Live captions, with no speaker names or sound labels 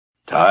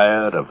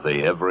Tired of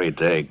the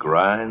everyday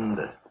grind?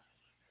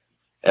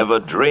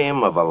 Ever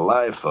dream of a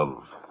life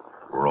of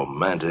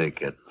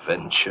romantic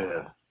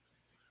adventure?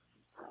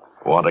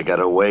 Want to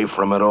get away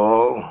from it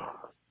all?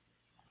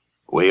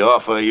 We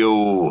offer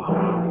you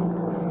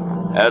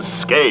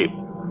Escape.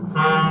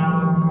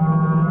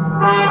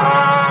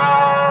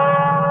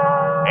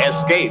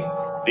 Escape,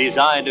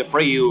 designed to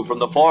free you from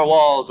the four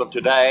walls of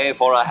today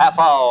for a half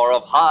hour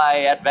of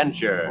high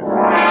adventure.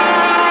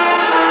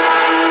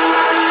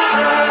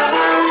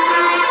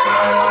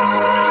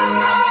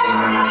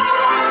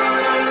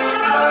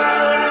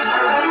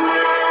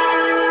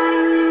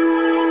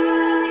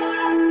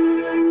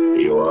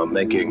 You are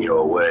making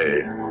your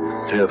way,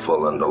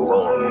 tearful and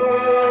alone,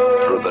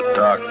 through the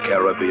dark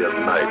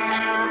Caribbean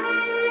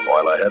night.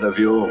 While ahead of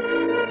you,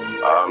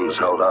 arms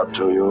held out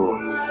to you,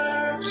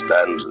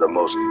 stands the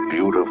most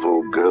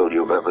beautiful girl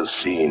you've ever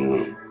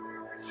seen,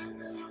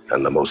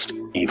 and the most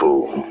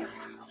evil.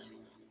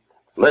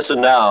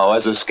 Listen now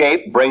as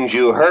Escape brings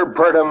you Herb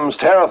Purdam's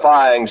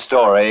terrifying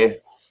story,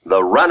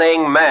 The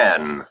Running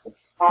Man.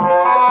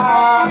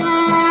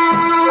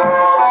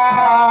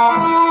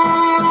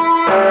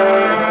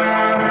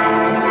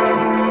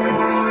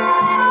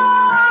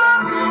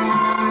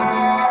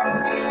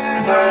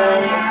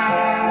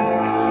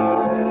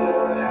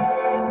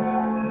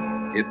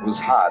 It was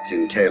hot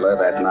in Taylor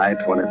that night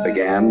when it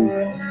began.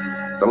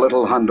 The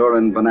little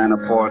Honduran banana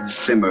port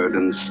simmered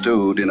and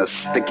stewed in a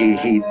sticky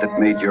heat that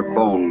made your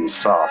bones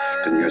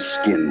soft and your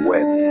skin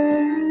wet.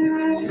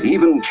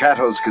 Even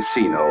Chato's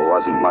casino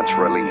wasn't much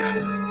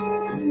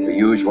relief. The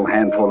usual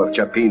handful of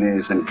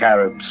Chapinis and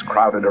Caribs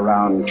crowded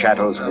around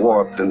Chato's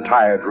warped and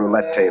tired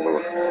roulette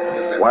table,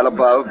 while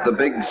above, the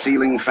big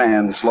ceiling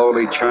fan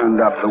slowly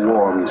churned up the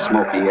warm,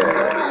 smoky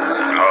air.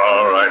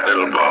 All right,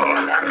 little ball.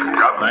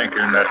 Drop anchor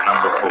in that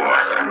number 4.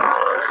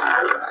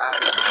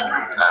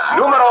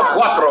 Número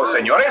 4,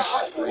 señores.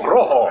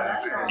 Rojo.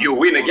 You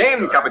win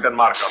again, Captain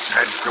Markham.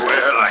 That's the way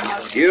I like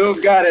it.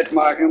 You've got it,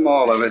 Markham,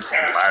 all of it.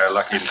 My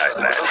lucky night,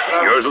 lad.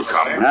 Yours will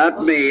come.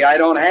 Not me. I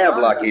don't have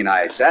lucky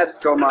nights. That's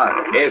Tomas.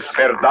 Es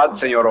verdad,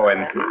 señor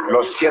Owen.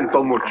 Lo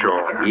siento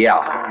mucho. Yeah,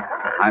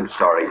 I'm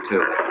sorry,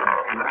 too.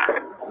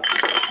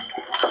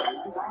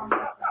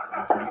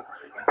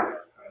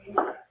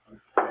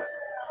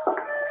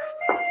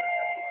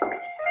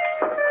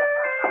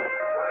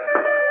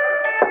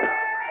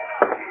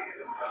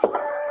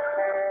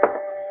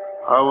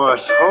 I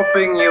was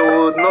hoping you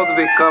would not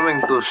be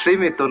coming to see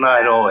me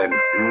tonight, Owen.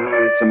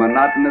 It's a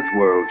monotonous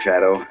world,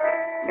 Chato.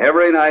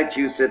 Every night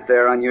you sit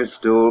there on your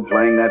stool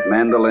playing that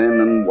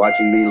mandolin and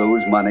watching me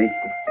lose money.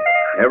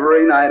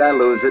 Every night I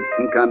lose it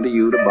and come to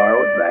you to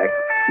borrow it back.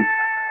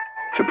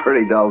 It's a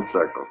pretty dull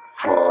circle.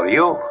 For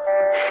you?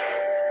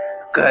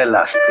 Qué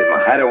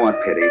lástima. I don't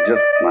want pity,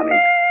 just money.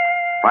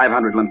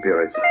 500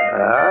 lempiras.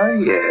 Ah,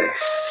 yes.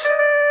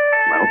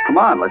 Well, come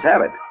on, let's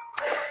have it.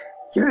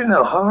 You're in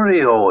a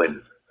hurry,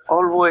 Owen.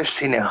 Always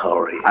in a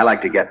hurry. I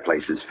like to get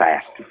places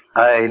fast.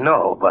 I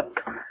know, but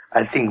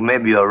I think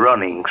maybe you're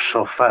running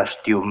so fast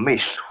you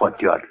miss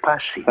what you're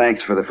passing.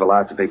 Thanks for the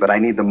philosophy, but I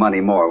need the money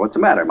more. What's the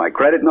matter? My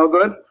credit no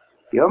good?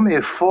 You owe me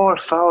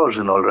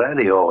 4,000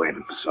 already,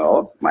 Owen.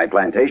 So? My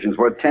plantation's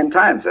worth 10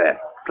 times that.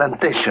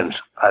 Plantations,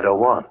 I don't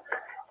want.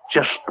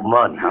 Just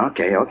money.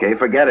 Okay,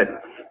 forget it.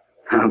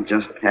 I'll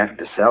just have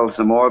to sell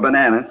some more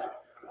bananas.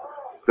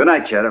 Good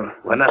night, Cheto.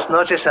 Buenas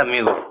noches,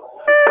 amigo.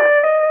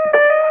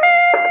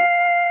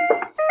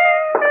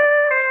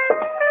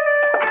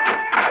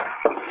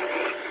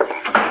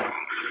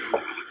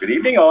 Good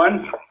evening,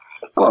 Owen.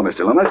 Hello,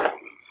 Mr. Loomis.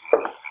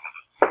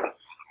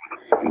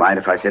 Mind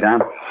if I sit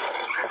down?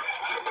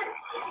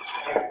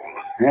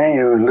 Hey,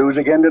 you lose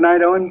again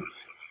tonight, Owen?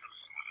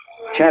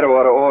 Chato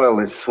ought to oil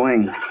this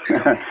swing.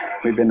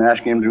 We've been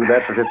asking him to do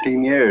that for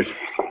 15 years.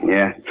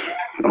 Yeah,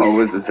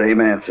 always the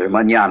same answer.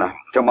 Mañana.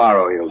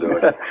 Tomorrow he'll do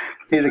it.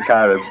 He's a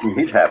Carib.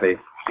 He's happy.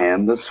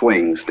 And the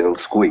swing still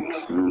squeaks.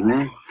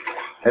 Mm-hmm.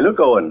 Hey, look,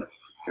 Owen.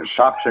 Your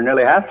socks are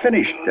nearly half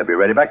finished. They'll be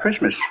ready by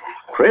Christmas.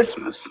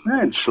 Christmas?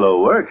 It's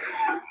slow work.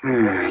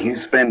 You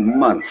spend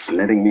months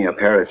knitting me a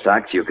pair of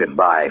socks you could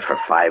buy for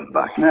 $5.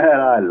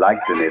 Well, I like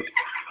to knit.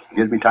 It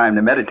gives me time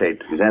to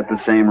meditate. Is that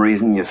the same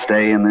reason you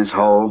stay in this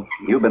hole?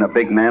 You've been a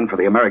big man for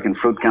the American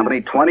Fruit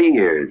Company 20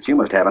 years. You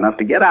must have enough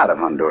to get out of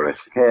Honduras.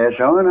 Yes,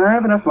 Owen, I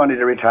have enough money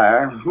to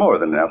retire. More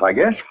than enough, I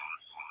guess.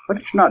 But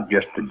it's not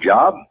just a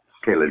job.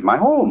 Taylor's my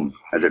home,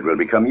 as it will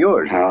become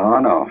yours. Oh,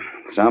 no.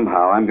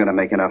 Somehow I'm going to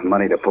make enough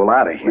money to pull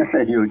out of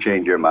here. You'll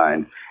change your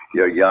mind.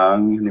 You're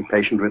young and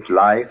impatient with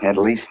life. At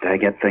least I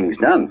get things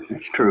done.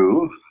 It's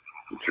true.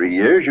 In 3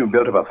 years, you've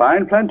built up a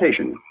fine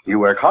plantation. You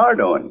work hard,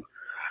 Owen.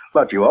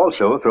 But you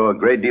also throw a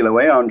great deal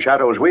away on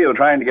Chato's wheel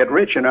trying to get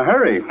rich in a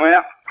hurry.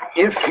 Well,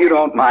 if you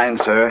don't mind,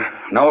 sir,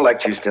 no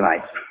lectures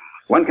tonight.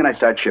 When can I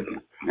start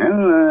shipping?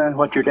 Well,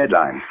 what's your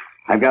deadline?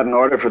 I've got an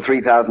order for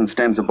 3,000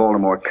 stems of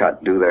Baltimore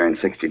cut, due there in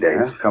 60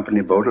 days.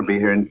 Company boat will be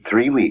here in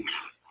 3 weeks.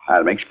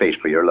 I'll make space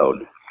for your load.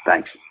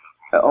 Thanks.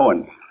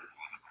 Owen,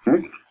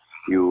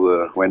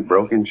 you went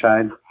broke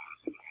inside?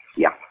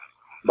 Yeah.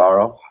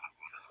 Borrow?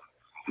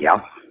 Yeah.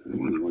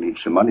 You'll need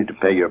some money to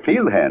pay your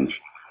field hands.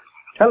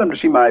 Tell him to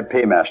see my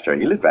paymaster.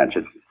 He'll advance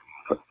it.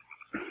 But,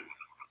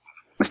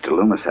 Mr.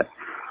 Loomis,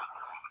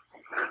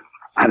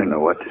 I don't know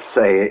what to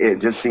say.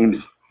 It just seems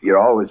you're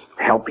always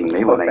helping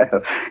me when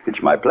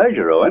It's my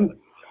pleasure, Owen.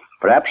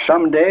 Perhaps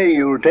someday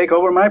you'll take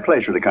over my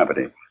place with the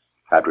company.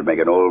 That would make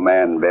an old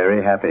man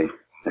very happy.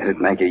 It'd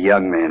make a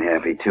young man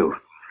happy, too.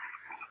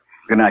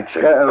 Good night,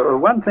 sir.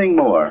 One thing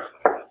more.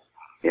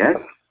 Yes?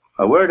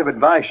 A word of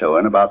advice,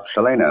 Owen, about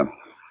Selena.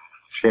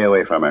 Stay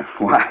away from her.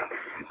 Why?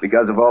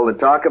 Because of all the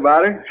talk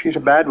about her? She's a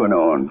bad one,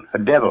 Owen. A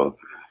devil.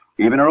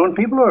 Even her own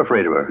people are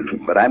afraid of her.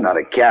 But I'm not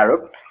a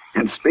carib.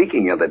 And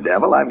speaking of the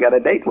devil, I've got a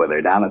date with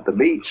her down at the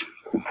beach.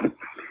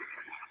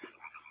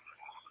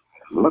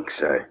 Look,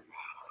 sir.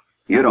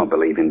 You don't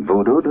believe in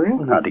voodoo, do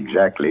you? Not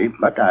exactly,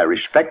 but I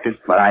respect it.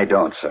 But I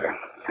don't, sir.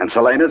 And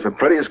Selena's the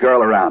prettiest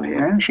girl around here.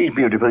 Yeah, she's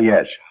beautiful,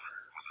 yes.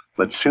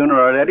 But sooner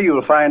or later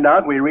you'll find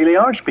out we really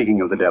are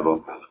speaking of the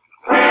devil.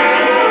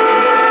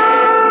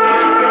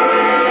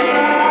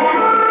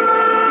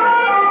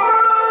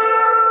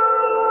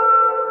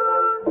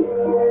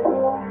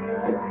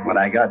 When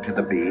I got to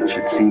the beach,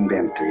 it seemed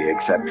empty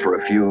except for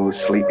a few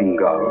sleeping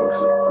gulls.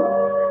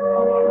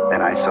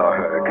 Then I saw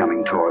her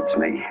coming towards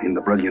me in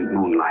the brilliant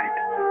moonlight.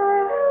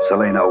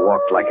 Selena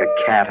walked like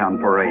a cat on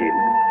parade,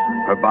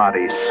 her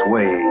body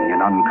swaying in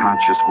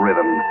unconscious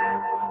rhythm,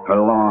 her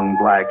long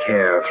black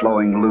hair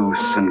flowing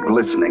loose and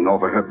glistening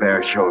over her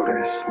bare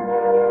shoulders.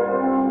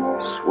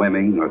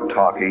 Swimming or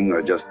talking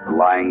or just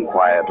lying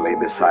quietly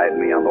beside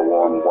me on the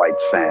warm white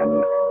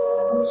sand,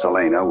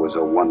 Selena was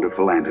a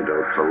wonderful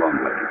antidote for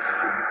loneliness.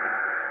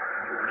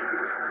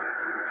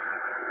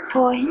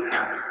 Perrin,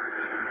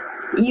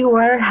 you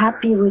are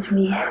happy with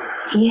me,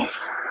 yes?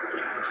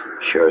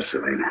 Sure,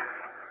 Selena.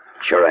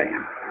 Sure I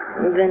am.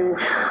 Then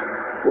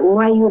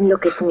why you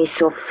look at me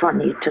so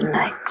funny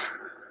tonight?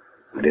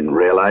 I didn't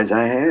realize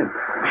I had.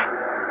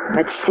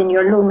 But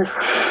Senor Loomis,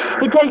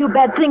 he tell you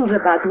bad things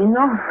about me,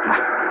 no?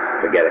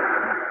 Forget it.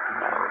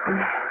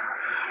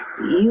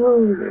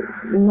 You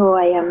know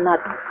I am not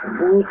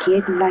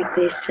wicked like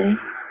they say.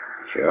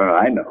 Sure,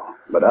 I know.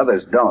 But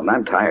others don't.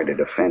 I'm tired of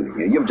defending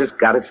you. You've just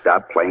got to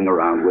stop playing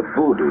around with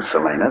voodoo,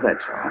 Selena,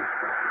 that's all.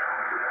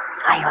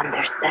 I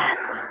understand.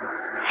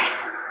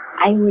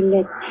 I will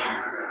let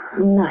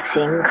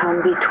nothing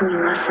come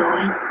between us,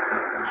 Owen.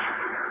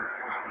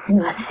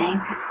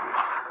 Nothing.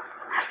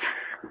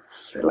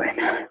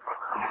 Selena.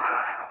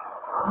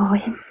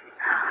 Owen.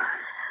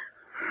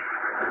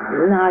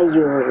 Now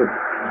you'll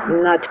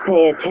not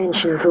pay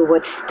attention to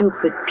what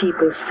stupid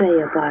people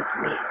say about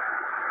me.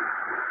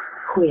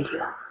 Will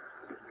you?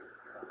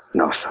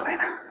 No,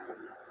 Selena.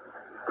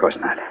 Of course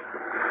not.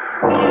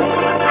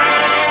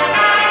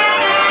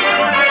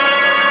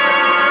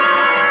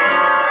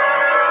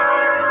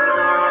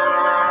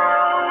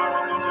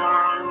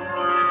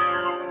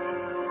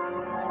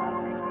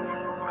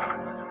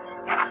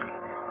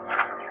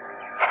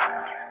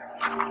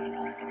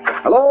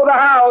 Hello, the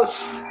house.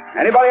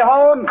 Anybody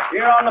home?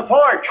 Here on the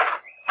porch.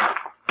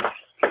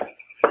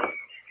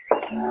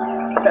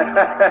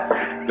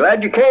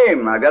 Glad you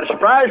came. I got a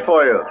surprise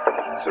for you.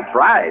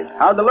 Surprise?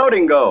 How'd the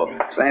loading go?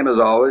 Same as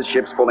always.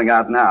 Ship's pulling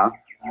out now.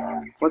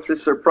 What's the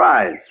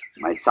surprise?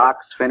 My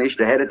socks finished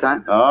ahead of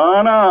time?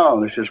 Oh,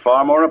 no. This is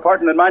far more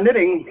important than my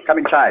knitting. Come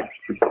inside.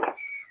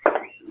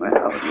 Well,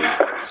 you're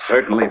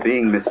certainly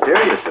being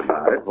mysterious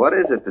about it. What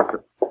is it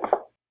that's...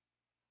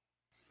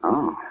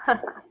 Oh.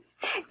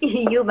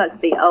 You must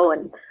be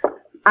Owen.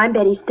 I'm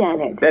Betty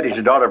Stannard. Betty's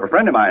the daughter of a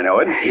friend of mine,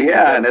 Owen.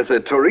 Yeah, and as a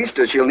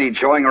tourista, she'll need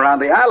showing around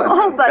the island.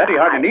 Oh, but Betty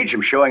hardly needs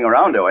some showing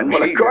around, Owen.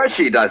 Well, of course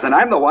she does, and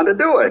I'm the one to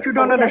do it. But you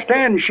don't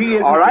understand. She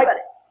is... All right.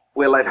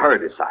 We'll let her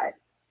decide.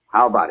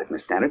 How about it,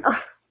 Miss Stannard? Oh,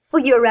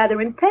 well, you're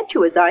rather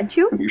impetuous, aren't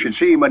you? You should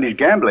see him when he's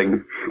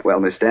gambling. Well,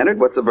 Miss Stannard,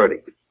 what's the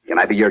verdict? Can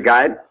I be your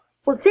guide?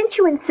 Well, since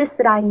you insist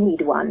that I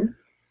need one,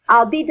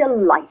 I'll be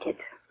delighted.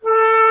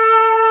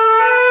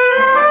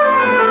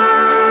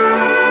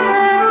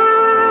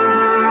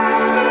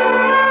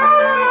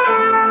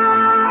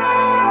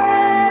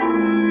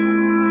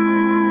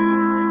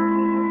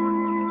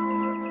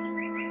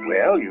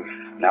 Well,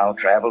 you've now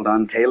traveled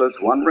on Taylor's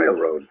one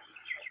railroad.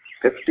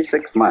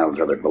 56 miles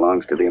of it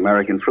belongs to the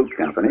American Fruit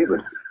Company, but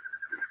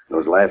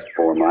those last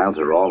 4 miles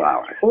are all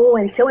ours. Oh,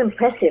 and so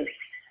impressive.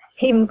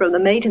 Even from the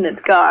maintenance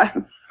car.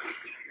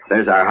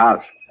 There's our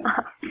house.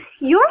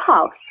 Your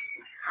house.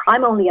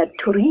 I'm only a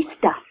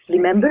turista,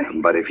 remember?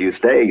 But if you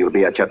stay, you'll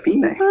be a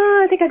chapine.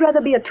 I think I'd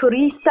rather be a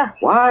turista.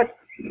 What?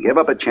 Give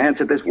up a chance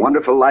at this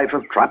wonderful life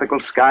of tropical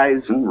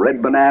skies and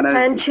red bananas?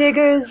 And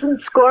chiggers and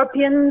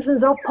scorpions and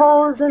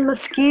zopos and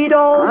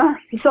mosquitoes. Huh?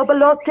 And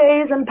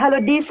sopalotes and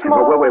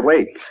paludismo.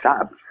 Wait.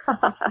 Stop.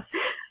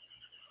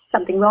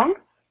 Something wrong?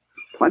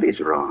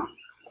 Plenty's wrong.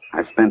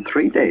 I spent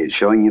 3 days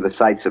showing you the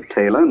sights of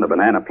Taylor and the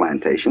banana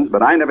plantations,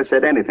 but I never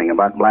said anything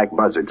about black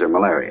buzzards or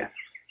malaria.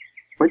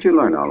 Where'd you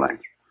learn all that?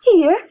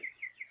 Here.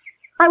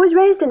 I was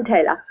raised in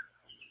Taylor.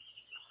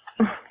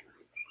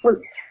 Well,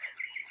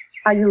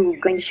 are you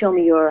going to show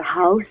me your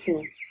house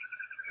and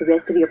the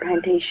rest of your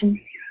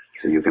plantation?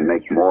 So you can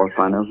make more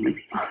fun of me?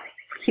 Oh,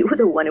 You were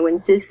the one who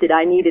insisted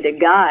I needed a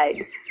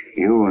guide.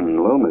 You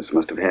and Loomis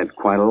must have had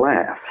quite a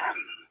laugh.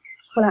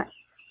 Well,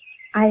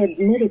 I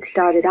admit it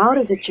started out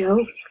as a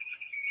joke.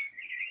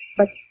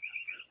 But...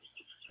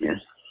 Yes?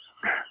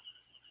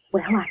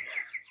 Well,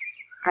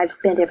 I've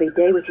spent every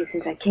day with you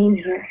since I came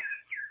here.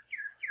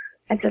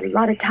 That's a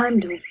lot of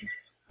time to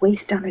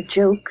waste on a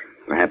joke.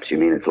 Perhaps you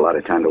mean it's a lot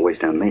of time to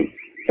waste on me.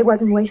 It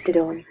wasn't wasted,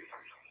 Owen.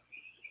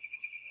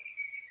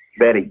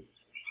 Betty,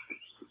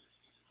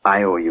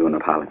 I owe you an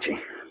apology.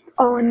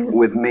 Owen...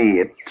 With me,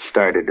 it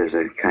started as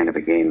a kind of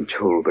a game,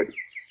 too, but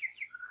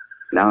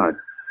now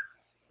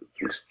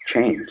it's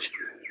changed.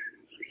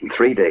 In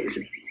 3 days,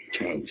 it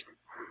changed.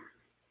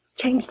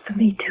 Changed for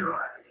me, too.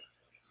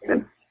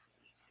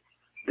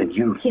 Then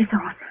you... Yes,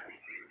 Owen.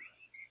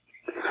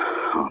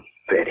 Oh,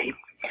 Betty.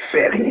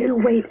 Betty. No,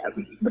 wait.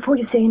 Before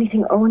you say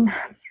anything, Owen,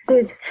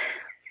 there's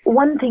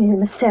one thing we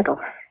must settle.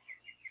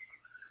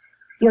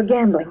 You're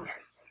gambling.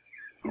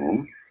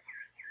 Oh?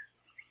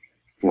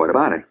 What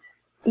about it?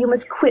 You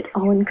must quit,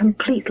 Owen,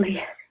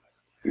 completely.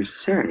 You're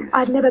serious?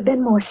 I've never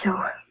been more so.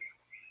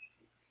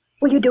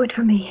 Will you do it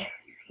for me?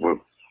 Well,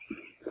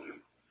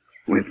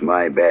 with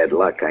my bad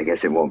luck, I guess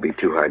it won't be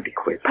too hard to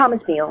quit.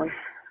 Promise me, Owen.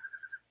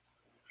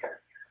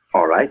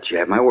 All right, you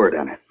have my word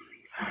on it.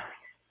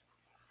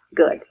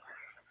 Good.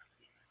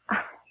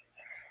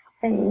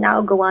 And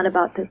now go on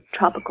about the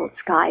tropical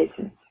skies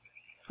and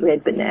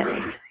red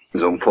bananas.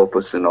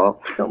 Zompopus and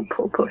all.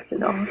 Zompopus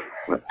and all.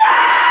 What?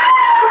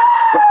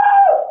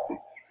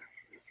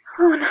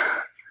 Oh, no.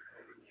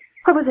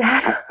 What was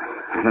that?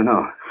 I don't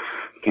know.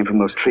 It came from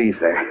those trees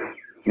there,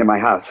 near my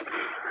house. It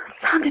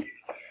sounded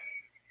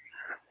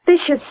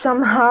vicious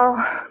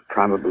somehow.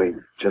 Probably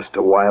just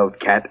a wild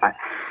cat.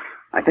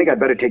 I think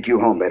I'd better take you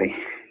home, Betty.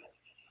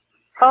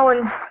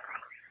 Owen,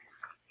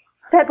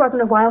 that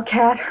wasn't a wild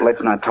cat.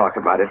 Let's not talk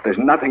about it. There's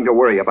nothing to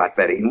worry about,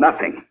 Betty.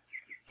 Nothing.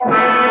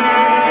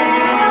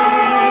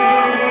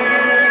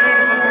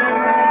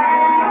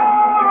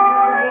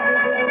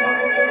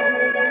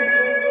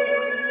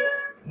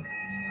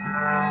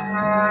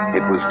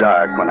 It was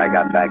dark when I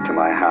got back to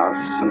my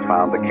house and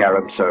found the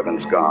Carib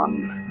servants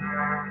gone.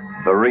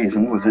 The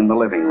reason was in the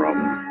living room.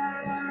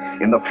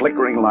 In the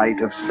flickering light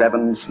of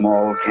 7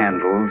 small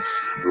candles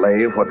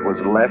lay what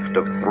was left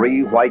of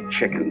 3 white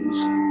chickens,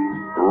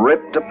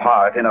 ripped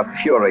apart in a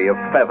fury of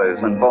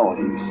feathers and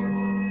bones.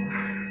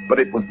 But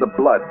it was the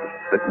blood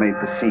that made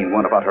the scene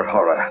one of utter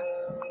horror.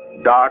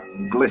 Dark,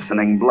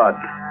 glistening blood.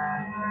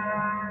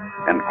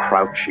 And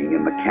crouching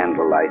in the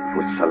candlelight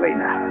was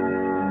Selena.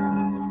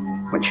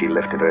 When she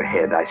lifted her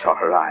head, I saw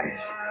her eyes.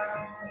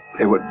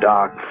 They were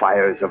dark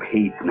fires of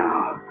hate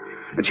now.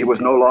 And she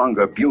was no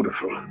longer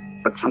beautiful,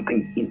 but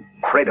something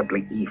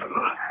incredibly evil.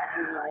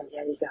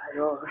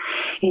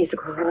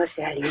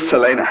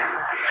 Selena,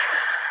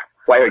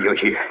 why are you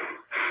here?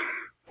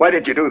 Why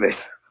did you do this?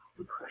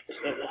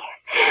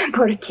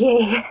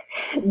 Porque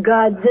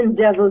gods and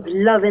devils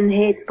love and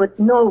hate, but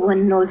no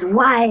one knows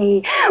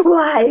why.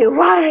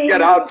 Why?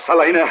 Get out,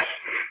 Selena.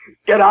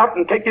 Get out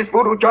and take this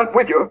voodoo junk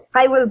with you.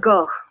 I will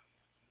go.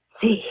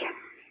 See.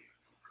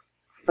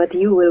 But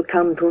you will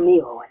come to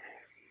me, Owen.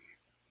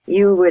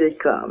 You will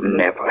come.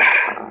 Never.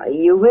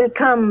 You will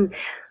come,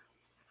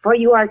 for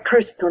you are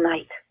cursed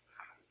tonight.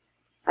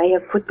 I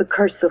have put the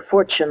curse of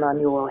fortune on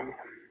you, Owen.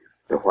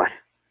 The what?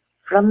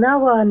 From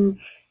now on,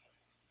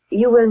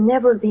 you will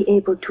never be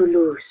able to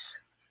lose.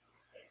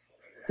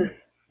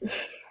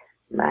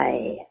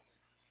 My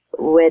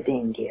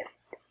wedding gift,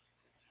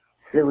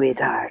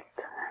 sweetheart.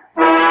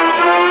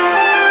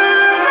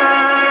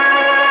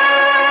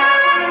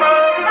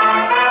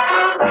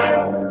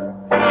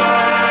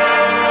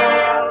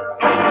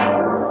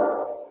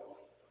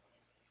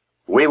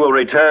 We will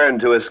return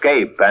to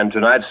Escape and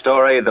tonight's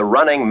story, The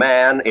Running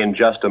Man, in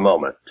just a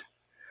moment.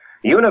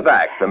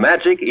 Univac, the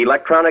magic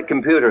electronic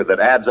computer that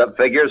adds up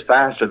figures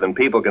faster than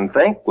people can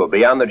think, will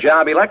be on the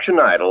job election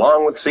night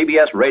along with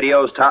CBS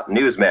Radio's top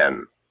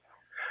newsmen.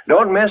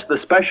 Don't miss the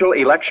special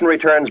election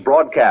returns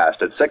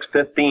broadcast at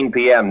 6:15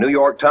 p.m. New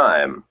York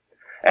time.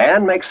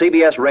 And make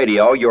CBS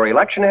Radio your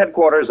election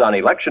headquarters on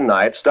election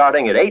night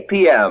starting at 8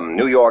 p.m.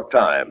 New York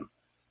time.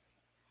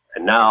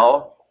 And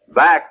now,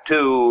 back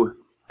to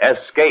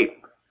Escape.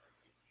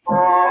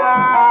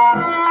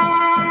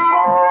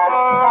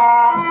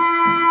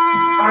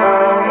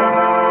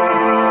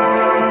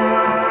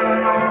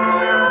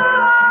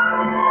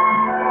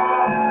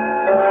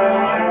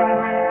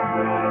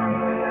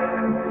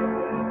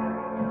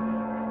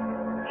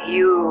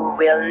 You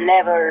will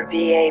never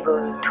be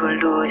able to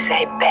lose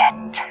a bet.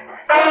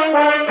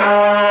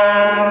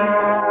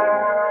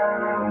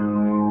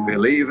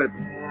 Believe it?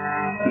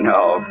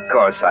 No, of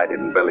course I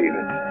didn't believe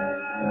it.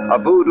 A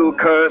voodoo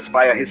curse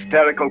by a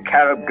hysterical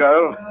Carib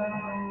girl?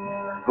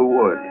 Who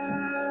would?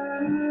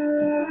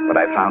 But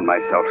I found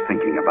myself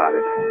thinking about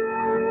it,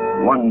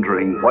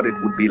 wondering what it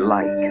would be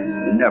like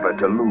never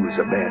to lose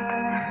a bet.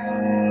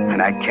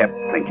 And I kept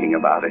thinking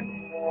about it,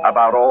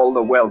 about all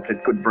the wealth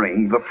it could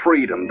bring, the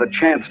freedom, the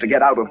chance to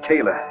get out of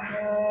Taylor.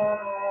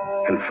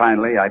 And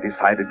finally I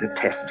decided to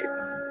test it,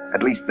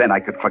 At least then I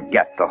could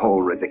forget the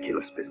whole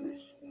ridiculous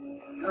business.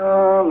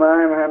 Oh,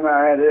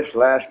 my. This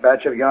last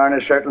batch of yarn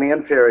is certainly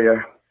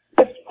inferior.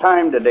 It's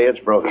time today it's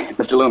broken.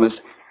 Mr. Loomis,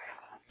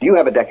 do you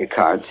have a deck of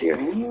cards here?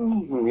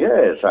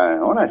 Yes,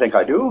 I think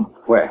I do.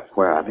 Where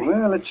are they?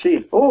 Well, let's see.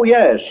 Oh,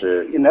 yes,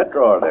 in that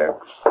drawer there.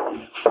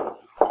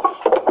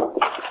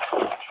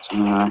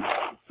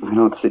 I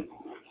don't see.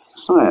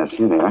 Oh, yes,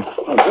 here they are.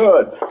 Oh,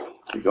 good.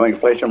 You going to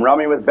play some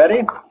rummy with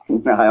Betty?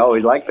 I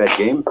always like that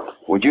game.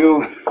 Would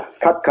you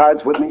cut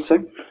cards with me, sir?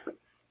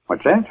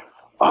 What's that?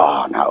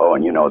 Oh, now,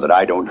 Owen, you know that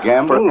I don't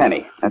gamble. For a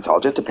penny. That's all,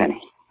 just a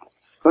penny.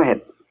 Go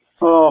ahead.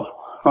 Oh,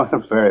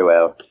 very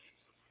well.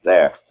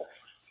 There.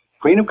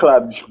 Queen of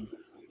clubs.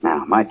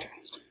 Now, my turn.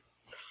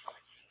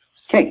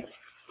 King.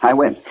 I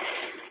win.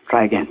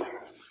 Try again.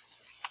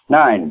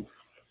 9.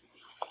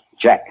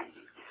 Jack.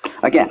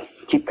 Again.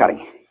 Keep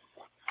cutting.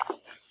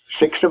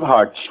 6 of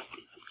hearts.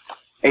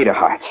 8 of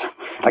hearts.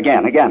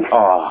 Again.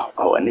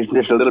 Oh, and isn't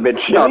this a little bit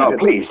silly? No,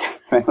 please.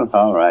 Well,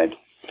 all right.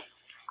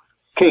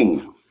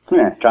 King.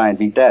 Try and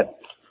beat that.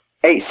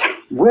 Ace.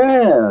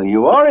 Well,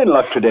 you are in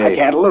luck today. I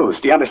can't lose.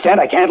 Do you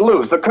understand? I can't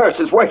lose. The curse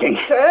is working.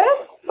 Curse?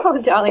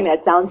 Oh, darling,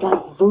 that sounds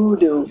like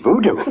voodoo.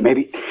 Voodoo?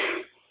 Maybe.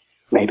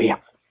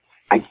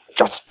 I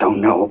just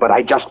don't know, but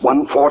I just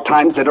won 4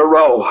 times in a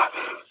row.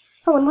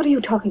 Oh, and what are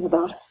you talking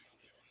about?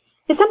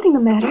 Is something the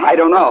matter? I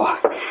don't know,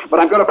 but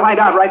I'm going to find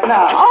out right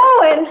now.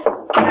 Owen!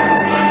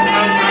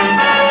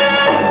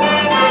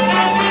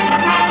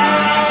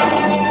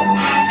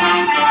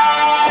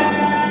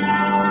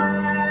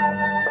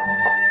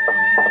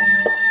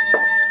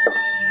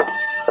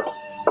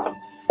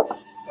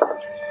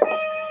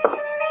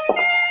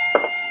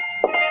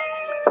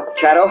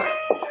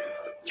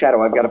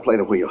 Shadow, I've got to play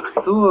the wheel.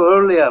 Too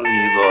early,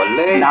 amigo.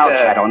 Later. Now,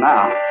 Shadow,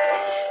 now.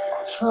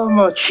 So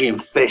much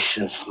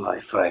impatience, my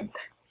friend.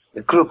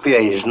 The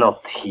croupier is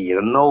not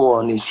here. No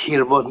one is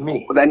here but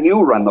me. Well, then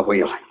you run the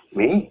wheel.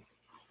 Me?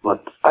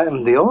 But I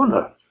am the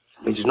owner.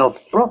 It's not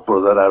proper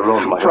that I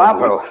run my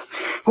Proper? own.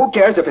 Who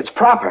cares if it's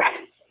proper?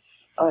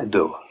 I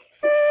do.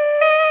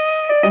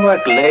 Come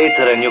back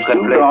later and you can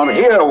play. You don't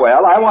hear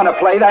well. I want to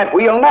play that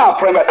wheel now,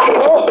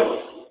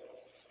 Primitivo.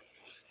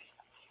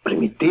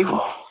 Primitivo?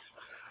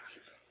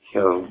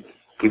 You're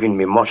giving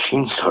me much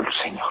insult,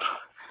 senor.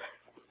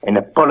 An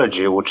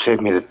apology would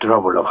save me the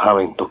trouble of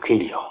having to kill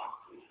you.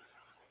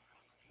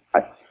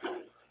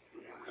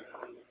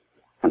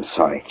 I'm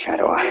sorry,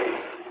 Shadow.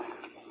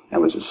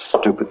 That was a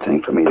stupid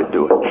thing for me to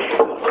do.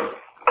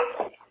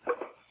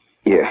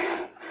 Here.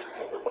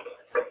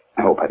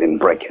 I hope I didn't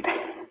break it.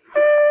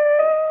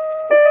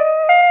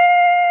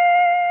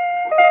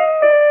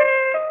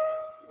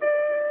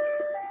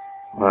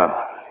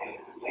 Well,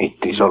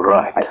 it is all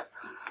right.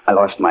 I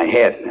lost my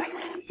head.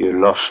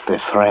 You lost a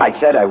friend. I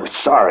said I was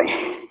sorry.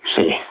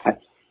 See.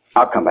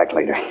 I'll come back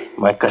later.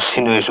 My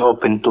casino is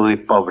open to the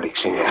public,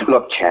 senor.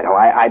 Look, Shadow,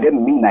 I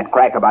didn't mean that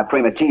crack about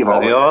Primitivo.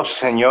 Adios,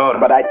 senor.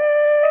 But I...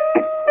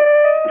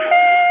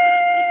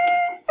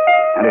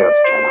 Adios,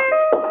 Shadow.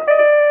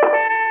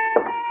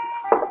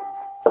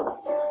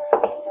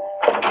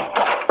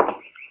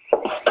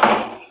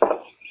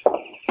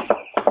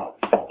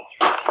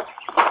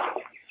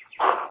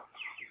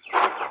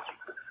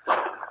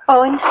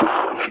 Owen,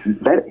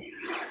 Betty.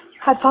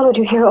 I followed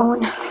you here,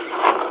 Owen.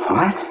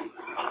 What?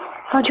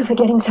 Aren't you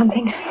forgetting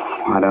something?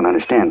 I don't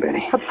understand,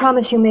 Betty. A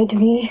promise you made to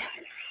me.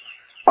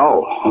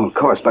 Oh, of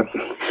course, but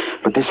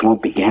this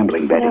won't be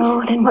gambling, Betty.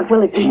 No, then what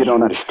will it be? You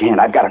don't understand.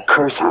 I've got a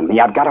curse on me.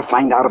 I've got to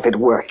find out if it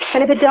works.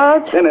 And if it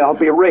does? Then I'll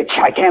be rich.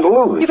 I can't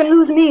lose. You can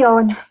lose me,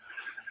 Owen.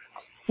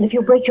 And if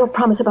you break your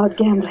promise about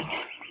gambling,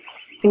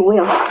 you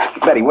will.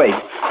 Betty, wait.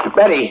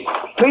 Betty,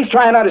 please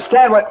try and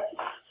understand what...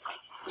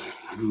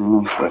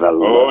 Oh, for the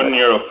Lord. Owen,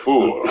 you're a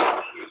fool.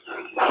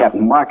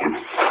 Captain Markham.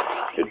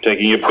 You're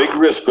taking a big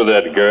risk with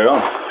that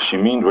girl. She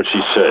means what she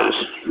says.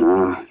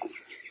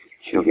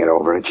 She'll get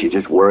over it. She's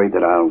just worried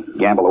that I'll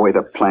gamble away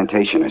the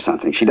plantation or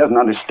something. She doesn't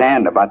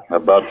understand about...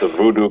 About the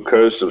voodoo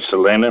curse of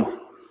Selena?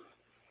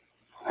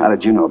 How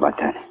did you know about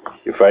that?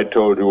 If I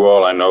told you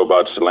all I know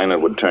about Selena,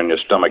 it would turn your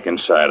stomach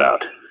inside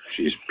out.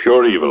 She's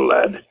pure evil,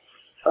 lad.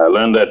 I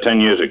learned that 10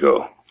 years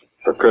ago.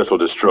 Her curse will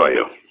destroy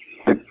you.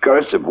 The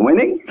curse of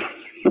winning?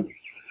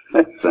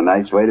 That's a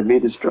nice way to be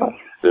destroyed.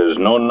 There's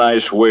no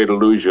nice way to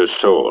lose your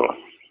soul.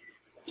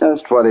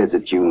 Just what is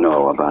it you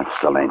know about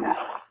Selena?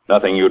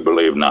 Nothing you'd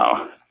believe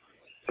now.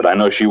 But I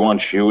know she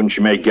wants you, and she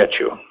may get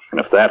you. And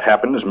if that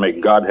happens, may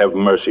God have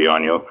mercy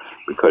on you,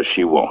 because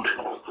she won't.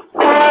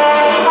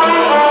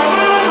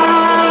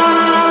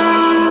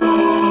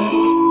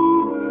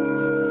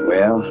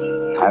 Well,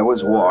 I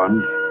was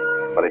warned,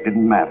 but it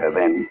didn't matter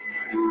then.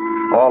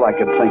 All I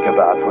could think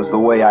about was the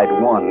way I'd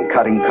won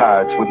cutting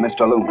cards with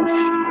Mr. Loomis.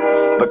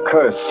 The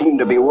curse seemed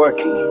to be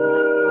working.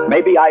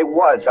 Maybe I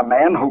was a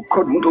man who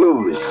couldn't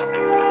lose.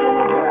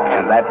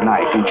 And that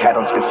night in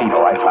Chattel's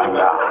casino, I found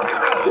out.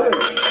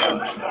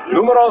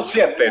 Número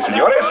 7,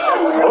 señores.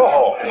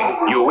 Rojo.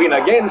 You win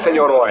again,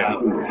 señor Owen.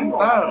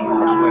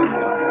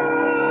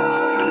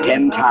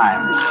 10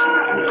 times.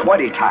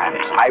 20 times.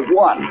 I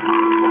won.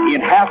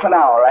 In half an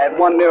hour, I had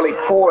won nearly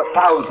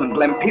 4,000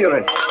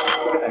 lempiras.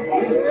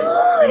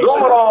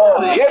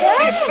 Numero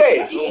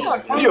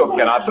 16. You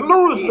cannot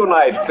lose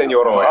tonight,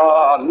 Senor Owen.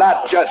 Oh,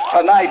 not just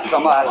tonight,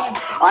 Tomas.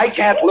 I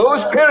can't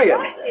lose, period.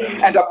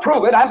 And to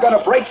prove it, I'm going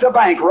to break the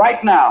bank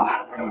right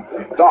now.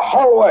 The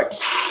whole works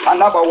on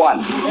number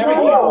one.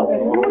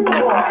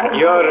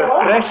 You're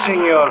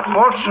pressing your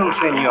fortune,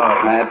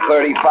 senor. At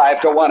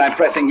 35 to 1, I'm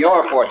pressing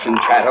your fortune,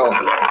 Chato.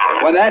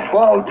 When that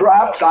ball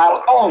drops,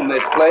 I'll own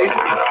this place.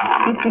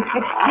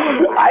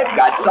 I've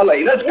got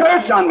Selena's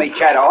curse on me,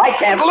 Chato. I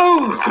can't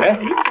lose.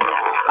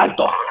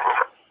 Alto.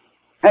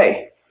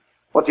 Hey,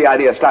 what's the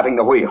idea of stopping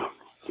the wheel?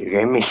 The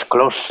game is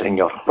close,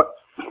 senor.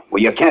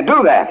 Well, you can't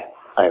do that.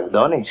 I've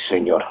done it,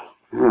 senor.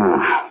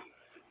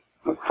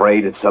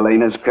 Afraid it's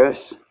Selena's curse?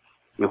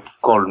 You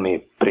call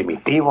me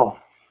primitivo.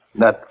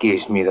 That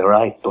gives me the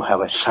right to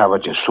have a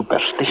savage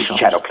superstition.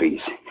 Chato,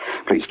 please.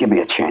 Please, give me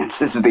a chance.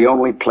 This is the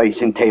only place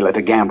in Taylor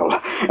to gamble.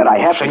 And I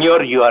have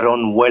Senor, you are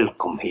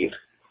unwelcome here.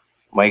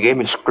 My game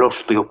is close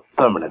to you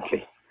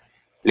permanently.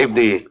 Leave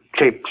the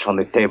chips on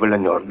the table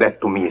and your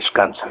debt to me is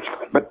cancelled.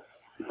 But...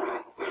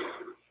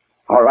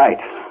 All right.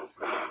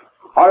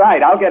 All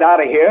right, I'll get out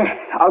of here.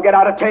 I'll get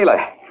out of Taylor.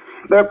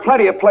 There are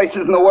plenty of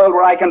places in the world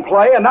where I can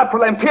play, and not for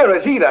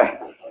lempiras either.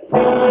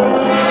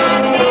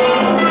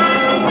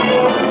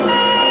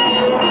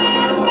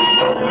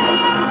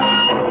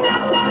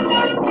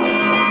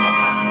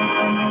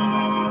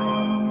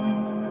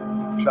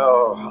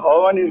 So,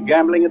 Owen is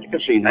gambling at the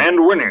casino.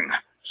 And winning.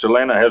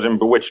 Selena has him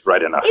bewitched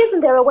right enough.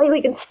 Isn't there a way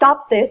we can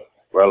stop this?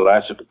 Well,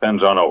 lass, it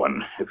depends on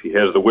Owen. If he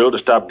has the will to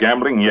stop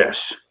gambling, yes.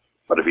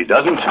 But if he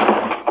doesn't...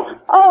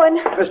 Owen.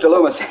 Mr.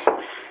 Loomis,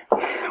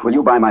 will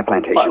you buy my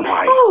plantation?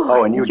 Why? Oh.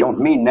 Owen, you don't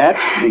mean that.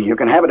 You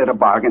can have it at a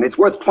bargain. It's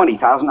worth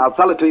 $20,000. I'll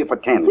sell it to you for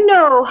 10.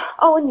 No.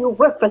 Owen, you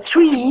worked for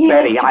 3 years.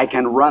 Betty, I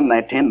can run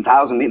that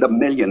 10,000 into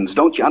millions.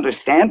 Don't you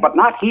understand? But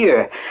not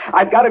here.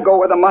 I've got to go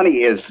where the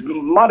money is.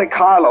 Monte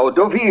Carlo,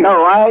 Deauville.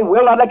 No, I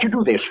will not let you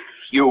do this.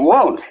 You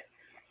won't.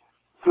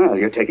 Well,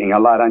 you're taking a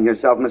lot on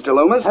yourself, Mr.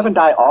 Loomis. Haven't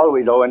I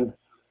always, Owen?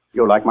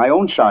 You're like my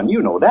own son.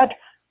 You know that.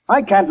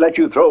 I can't let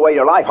you throw away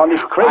your life on this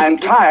crazy... I'm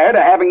tired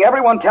of having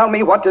everyone tell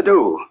me what to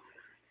do.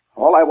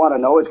 All I want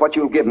to know is what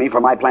you'll give me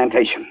for my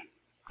plantation.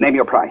 Name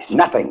your price.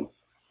 Nothing.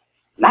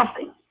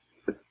 Nothing.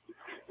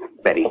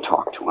 Betty,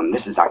 talk to him.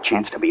 This is our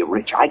chance to be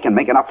rich. I can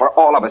make enough for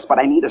all of us, but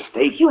I need a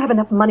stake. You have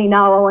enough money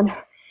now, Owen.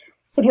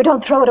 If you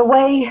don't throw it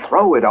away...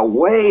 Throw it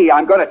away?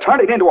 I'm going to turn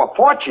it into a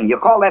fortune. You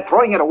call that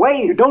throwing it away?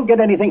 You don't get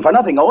anything for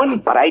nothing,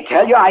 Owen. But I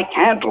tell you, I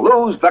can't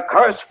lose. The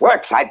curse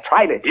works. I've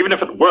tried it. Even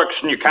if it works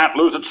and you can't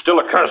lose, it's still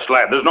a curse,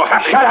 lad. There's no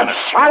happiness Shut up, in it.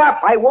 shut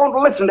up. I won't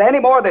listen to any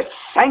more of this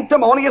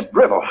sanctimonious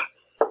drivel.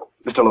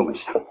 Mr. Loomis,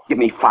 give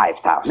me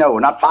 5,000. No,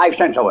 not 5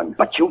 cents, Owen.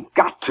 But you've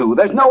got to.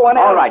 There's no one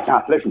else. All right,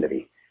 now, listen to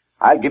me.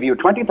 I'll give you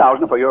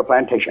 20,000 for your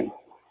plantation.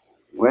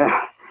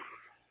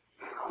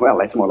 Well,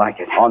 that's more like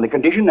it. On the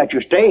condition that you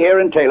stay here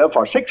in Taylor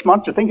for 6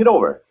 months to think it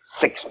over.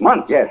 6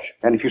 months? Yes.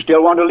 And if you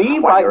still want to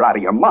leave, Well, you're out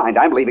of your mind.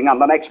 I'm leaving on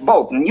the next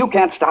boat, and you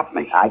can't stop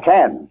me. I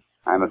can.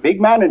 I'm a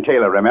big man in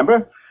Taylor,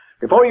 remember?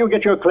 Before you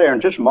get your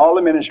clearances from all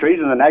the ministries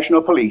and the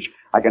national police,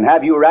 I can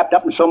have you wrapped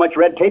up in so much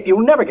red tape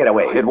you'll never get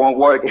away. It won't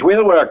work. It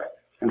will work.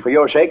 And for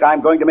your sake,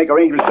 I'm going to make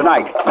arrangements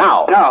tonight.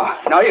 Now.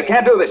 No, you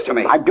can't do this to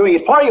me. I'm doing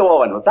it for you,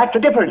 Owen. That's the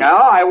difference. No,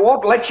 I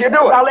won't let you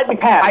do it. Now, let me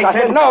pass. I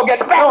said no, get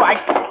back.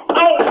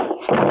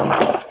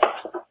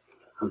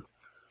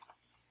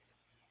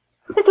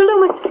 Mr.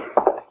 Loomis.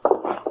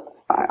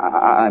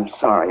 I'm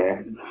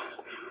sorry.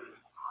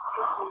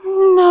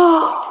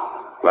 No.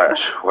 Lass,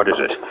 what is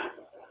it?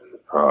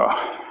 Oh.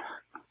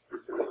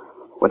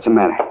 What's the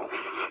matter?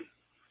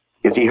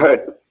 Is he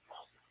hurt?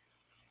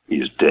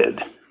 He's dead.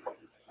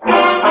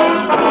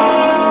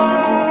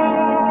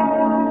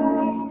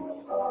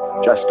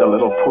 Just a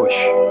little push,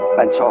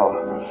 that's all.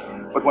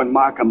 But when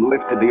Markham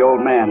lifted the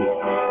old man,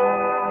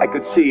 I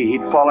could see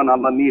he'd fallen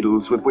on the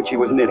needles with which he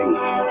was knitting.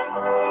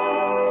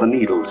 The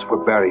needles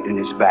were buried in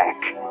his back,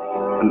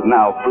 and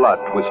now blood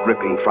was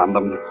dripping from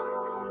them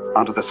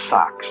onto the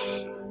socks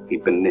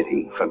he'd been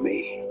knitting for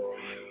me.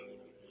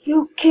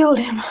 You killed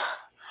him.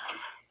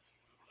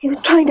 He was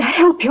trying to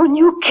help you, and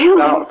you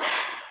killed him.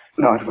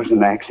 No, it was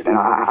an accident.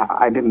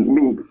 I didn't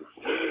mean...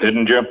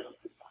 Didn't you?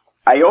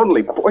 I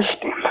only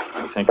pushed him.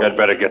 I think I'd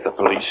better get the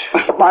police.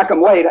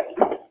 Markham, wait.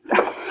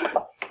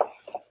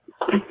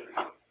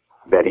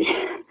 Betty,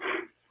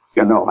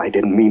 you know I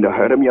didn't mean to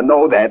hurt him. You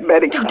know that,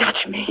 Betty. Don't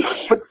touch me.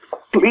 But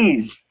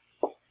please,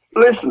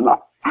 listen.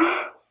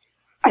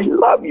 I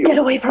love you. Get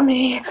away from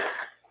me.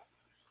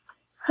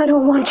 I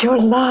don't want your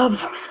love.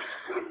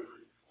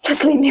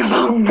 Just leave me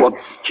alone. Won't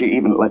you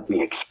even let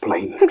me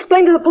explain?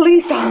 Explain to the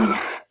police, Owen.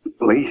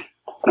 Police?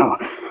 No.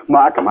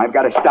 Markham, I've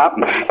got to stop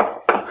him.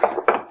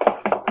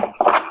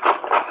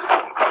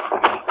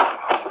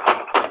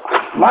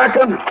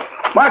 Markham,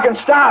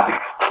 stop!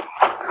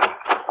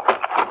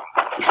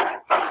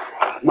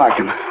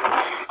 Markham,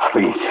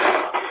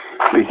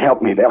 please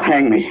help me. They'll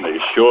hang me. They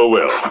sure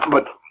will.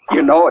 But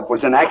you know it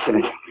was an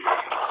accident.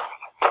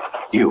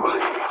 You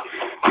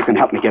can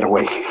help me get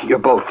away. Your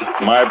boat.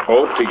 My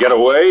boat to get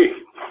away?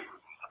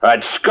 I'd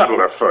scuttle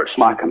her first.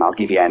 Markham, I'll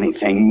give you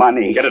anything.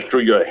 Money. Get it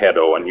through your head,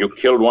 Owen. You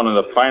killed one of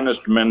the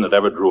finest men that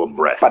ever drew a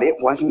breath. But it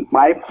wasn't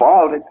my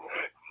fault.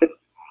 It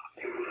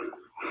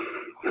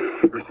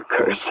was a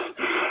curse.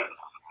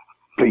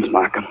 Please,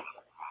 Markham.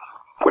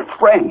 We're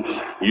friends.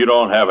 You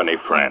don't have any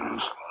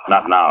friends.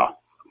 Not now.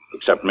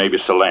 Except maybe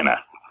Selena.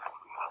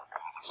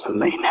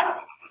 Selena.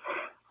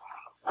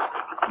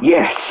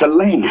 Yes,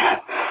 Selena.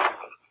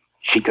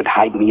 She could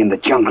hide me in the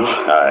jungle.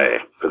 Aye,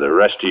 for the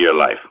rest of your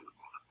life.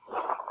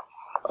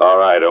 All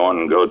right,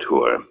 Owen, go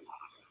to her.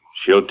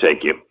 She'll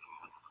take you.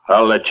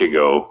 I'll let you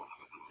go.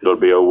 It'll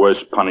be a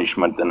worse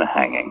punishment than a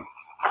hanging.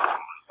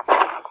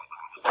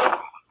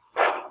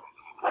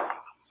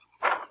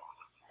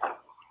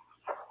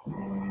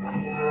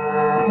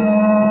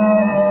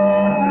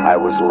 I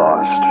was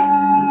lost.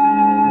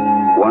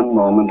 One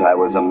moment I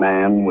was a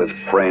man with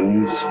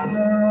friends,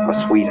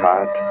 a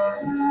sweetheart,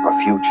 a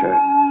future,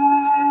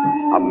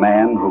 a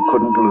man who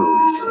couldn't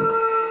lose.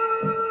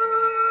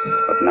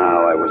 But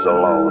now I was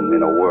alone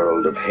in a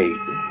world of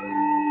hate,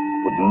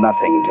 with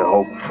nothing to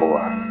hope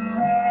for,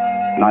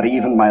 not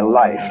even my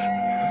life,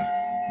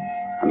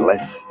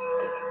 unless...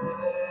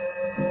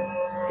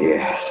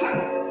 Yes.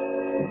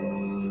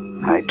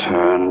 I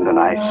turned and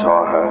I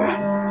saw her,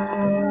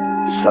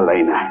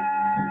 Selena.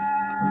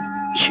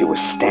 She was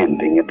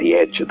standing at the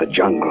edge of the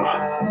jungle,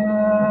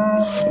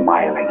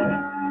 smiling,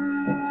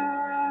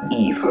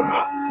 evil.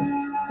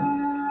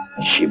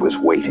 She was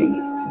waiting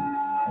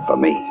for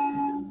me.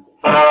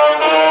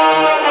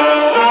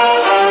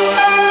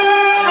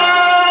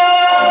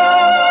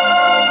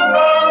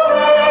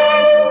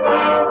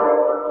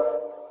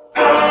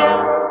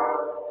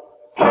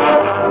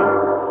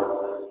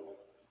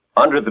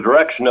 Under the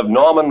direction of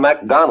Norman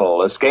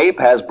MacDonald, Escape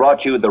has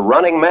brought you The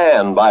Running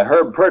Man by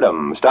Herb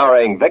Purdom,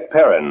 starring Vic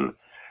Perrin.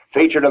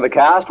 Featured in the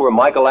cast were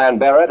Michael Ann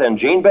Barrett and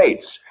Gene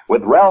Bates,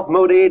 with Ralph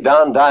Moody,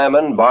 Don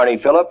Diamond, Barney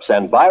Phillips,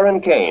 and Byron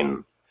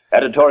Kane.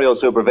 Editorial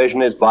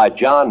supervision is by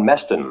John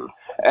Meston,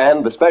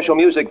 and the special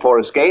music for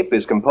Escape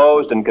is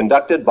composed and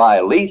conducted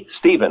by Leith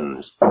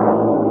Stevens.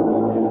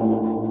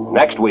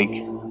 Next week.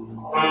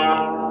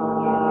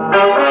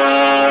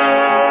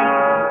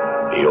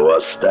 You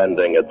are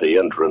standing at the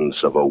entrance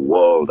of a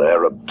walled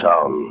Arab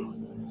town,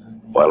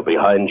 while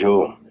behind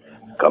you,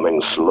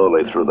 coming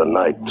slowly through the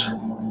night,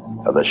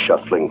 are the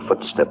shuffling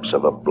footsteps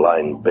of a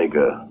blind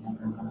beggar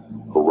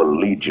who will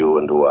lead you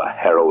into a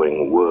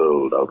harrowing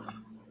world of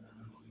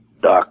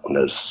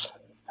darkness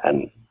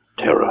and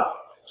terror.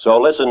 So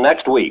listen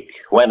next week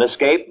when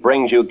Escape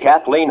brings you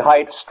Kathleen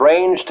Height's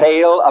strange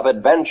tale of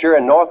adventure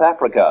in North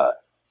Africa,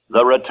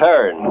 The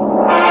Return.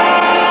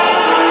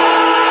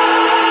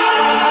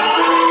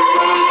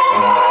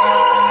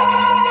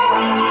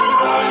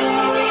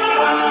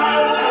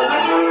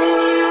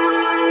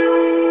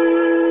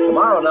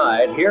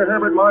 Hear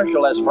Herbert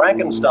Marshall as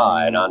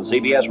Frankenstein on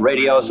CBS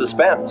Radio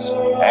Suspense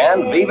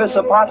and Viva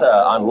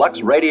Zapata on Lux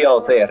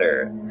Radio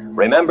Theater.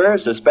 Remember,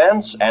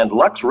 Suspense and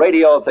Lux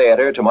Radio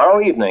Theater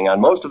tomorrow evening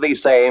on most of these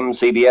same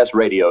CBS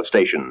radio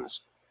stations.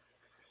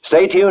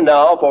 Stay tuned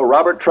now for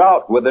Robert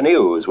Trout with the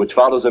news, which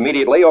follows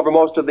immediately over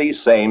most of these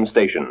same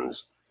stations.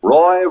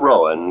 Roy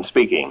Rowan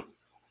speaking.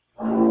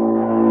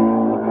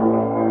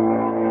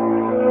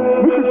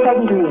 This is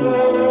Peggy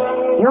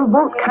Lee. Your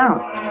vote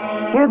counts.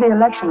 Hear the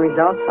election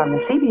results on the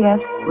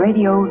CBS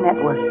Radio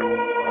Network.